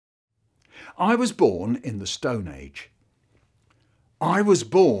I was born in the Stone Age. I was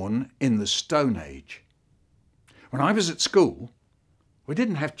born in the Stone Age. When I was at school, we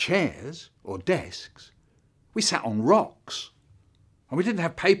didn't have chairs or desks. We sat on rocks. And we didn't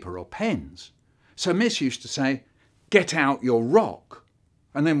have paper or pens. So Miss used to say, "Get out your rock."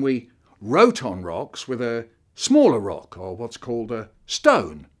 And then we wrote on rocks with a smaller rock, or what's called a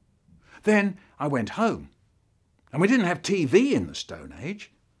stone. Then I went home. And we didn't have TV in the Stone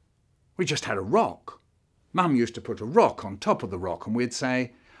Age. We just had a rock. Mum used to put a rock on top of the rock, and we'd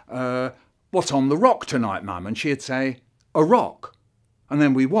say, "What's on the rock tonight, Mum?" And she'd say, "A rock." And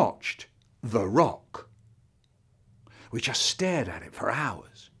then we watched The Rock. We just stared at it for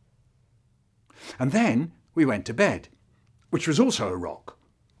hours. And then we went to bed, which was also a rock.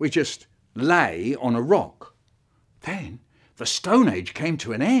 We just lay on a rock. Then the Stone Age came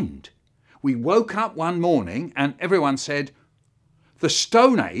to an end. We woke up one morning and everyone said, "The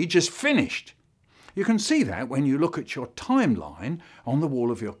Stone Age is finished." You can see that when you look at your timeline on the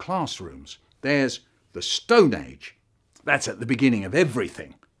wall of your classrooms. There's the Stone Age. That's at the beginning of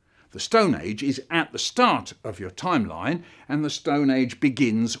everything. The Stone Age is at the start of your timeline, and the Stone Age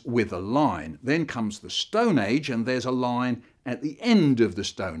begins with a line. Then comes the Stone Age, and there's a line at the end of the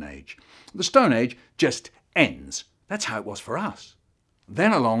Stone Age. The Stone Age just ends. That's how it was for us.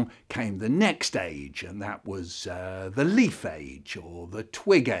 Then along came the next age, and that was the Leaf Age or the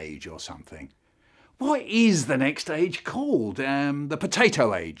Twig Age or something. What is the next age called? The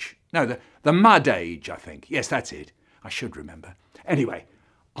Potato Age? No, the Mud Age, I think. Yes, that's it. I should remember. Anyway,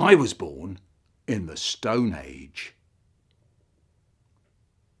 I was born in the Stone Age.